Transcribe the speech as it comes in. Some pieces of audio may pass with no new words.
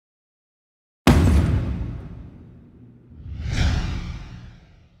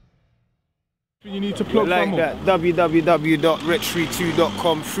You need to plug like that,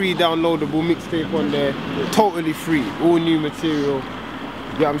 www.wretch32.com, free downloadable mixtape on there, totally free, all new material.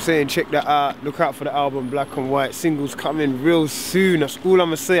 You know what I'm saying? Check that out, look out for the album Black and White, singles coming real soon, that's all I'm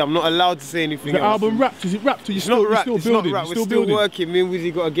gonna say, I'm not allowed to say anything else. The album wrapped, is it wrapped or you're still building? It's not wrapped, we're still working, me and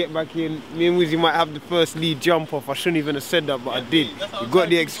Wizzy gotta get back in, me and Wizzy might have the first lead jump off, I shouldn't even have said that, but I did. You got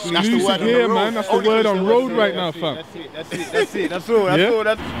the exclusive. That's the word here, man, that's the word on road right now, fam. That's all.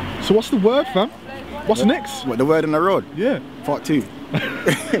 So what's the word, fam? What's next? What, the word on the road? Yeah. Part 2.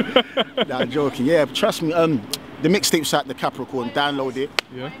 Nah, I'm joking. Yeah, trust me, the mixtape's at the Capricorn, download it.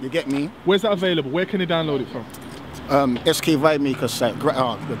 Yeah. You get me? Where's that available? Where can they download it from? SK Vibe Makers site.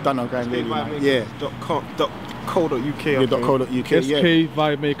 You've done on Grand Radio. Yeah. .co.uk. Yeah, .co.uk.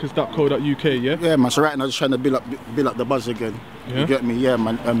 skvibemakers.co.uk, yeah? Yeah, man. So right now, just trying to build up the buzz again. Yeah. You get me? Yeah,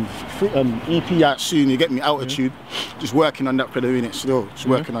 man. EP out soon. You get me? Altitude. Yeah. Just working on that for the minute still. Just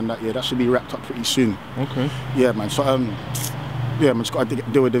working on that. Yeah, that should be wrapped up pretty soon. Okay. Yeah, man. So yeah, man. Just got to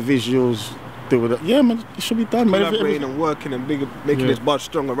deal with the visuals. Yeah, man, it should be done, man. Collaborating and working and making this buzz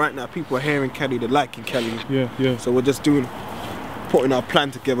stronger. Right now, people are hearing Kelly, they're liking Kelly. Yeah. So we're just putting our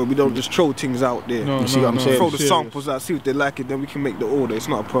plan together. We don't just throw things out there. You see what I'm saying? Throw the samples out, see if they like it, then we can make the order. It's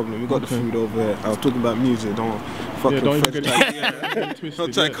not a problem. We got the food over here. I was talking about music. Don't fucking don't even get it.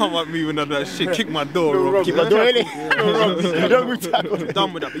 Don't try to come at me with none of that shit. Kick my door. Kick my door, innit?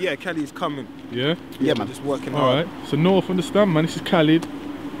 Done with that. But yeah, Kelly's coming. Yeah? Yeah, man. Just working hard. Alright. So North, understand, man. This is Khalid,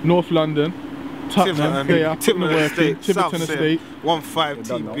 North London. Tiverton Estate, 15 Estate, 15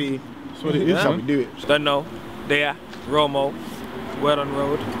 TB. That's what it is, man. We do it. Don't know. There, Romo, Word on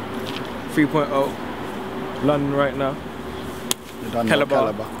Road, 3.0, London right now.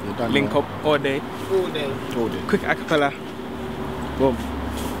 Calibar, link up all day. Quick acapella. Boom.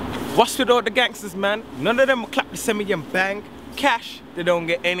 What's with all the gangsters, man? None of them clap the semi and bang. Cash, they don't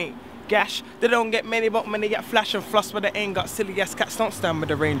get any. Gash, they don't get many, but when they get flash and floss, but they ain't got silly ass cats. Don't stand with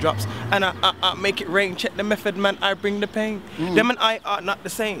the raindrops, and I make it rain. Check the method, man. I bring the pain. Them and I are not the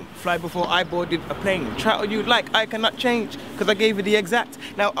same. Fly before I boarded a plane. Try all you like, I cannot change, cause I gave you the exact.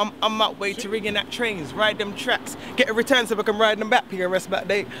 Now I'm out way to rigging at trains, ride them tracks, get a return so I can ride them back. PRS back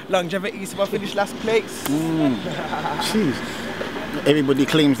day, longevity so I finish last place. Jeez. Everybody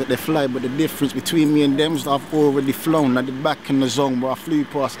claims that they fly, but the difference between me and them is I've already flown. At the back in the zone where I flew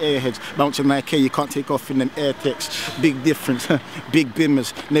past airheads, bouncing like you can't take off in them air techs. Big difference, big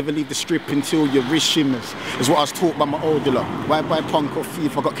bimmers. Never leave the strip until your wrist shimmers. Is what I was taught by my older lot. Why buy punk or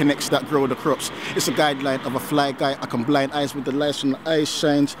thief? I got connects that grow the crops. It's a guideline of a fly guy. I can blind eyes with the lights when the eyes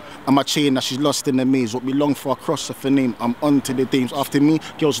shines. And my chain that she's lost in the maze. What we long for, I cross off her name. I'm on to the dames. After me,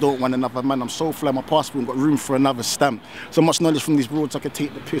 girls don't want another man. I'm so fly, my passport got room for another stamp. So much knowledge from these roads I could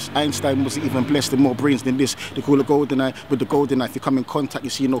take the piss. Einstein wasn't even blessed with more brains than this. They call it golden eye with the golden eye. If you come in contact, you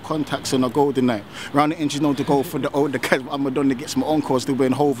see no contacts and a golden eye. Round the engine known to go for the older guys, but I'm a done to get some encores to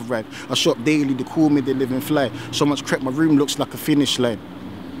wearing hover ride. I shop daily, they call me, they live and fly. So much crap, my room looks like a finish line.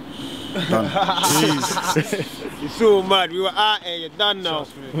 Done. You're so mad, we were out here, you're done now.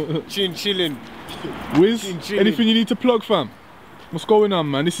 Chilling. Wiz, anything you need to plug, fam? What's going on,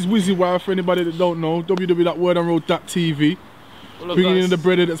 man? This is Wizzy Wire for anybody that don't know. www.wordonroad.tv. Bringing in the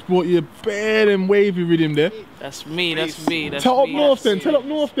brother that's brought you a bad and wavy rhythm there. That's me. Tell up north then for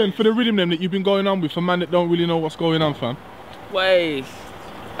the rhythm them that you've been going on with, for man that don't really know what's going on, fam. Wait,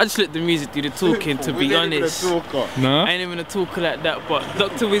 I just let the music do the talking, to be honest. Nah? I ain't even a talker like that, but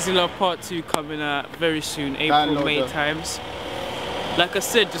Dr. Wizzy Love Part 2 coming out very soon, April, May times. Like I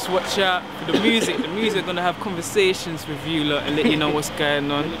said, just watch out for the music. The music gonna have conversations with you lot and let you know what's going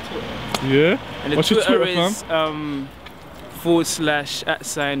on. Yeah? And the what's Twitter your Twitter, is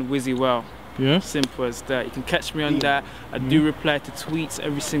 /@WizzyWow. Yeah? Simple as that. You can catch me on that. I do reply to tweets,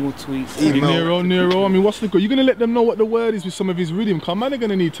 every single tweet. Nero, I mean, what's the good? You're gonna let them know what the word is with some of his rhythm. Come man, they're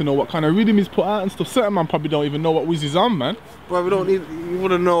gonna need to know what kind of rhythm he's put out and stuff. Certain man probably don't even know what Wizzy's on, man. Bro, we don't need, you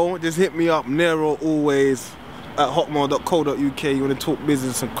wanna know, just hit me up, Nero always at hotmail.co.uk. You wanna talk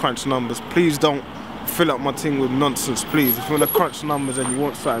business and crunch numbers. Please don't fill up my thing with nonsense, please. If you want to crunch numbers and you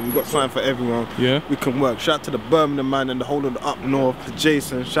want something, we've got something for everyone. Yeah. We can work. Shout out to the Birmingham man and the whole of the up north, to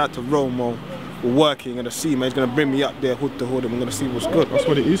Jason, shout out to Romo. We're working and the C man is going to bring me up there hood to hood and we're going to see what's good. That's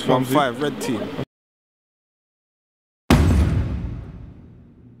what it is, fam. 1-5 red team.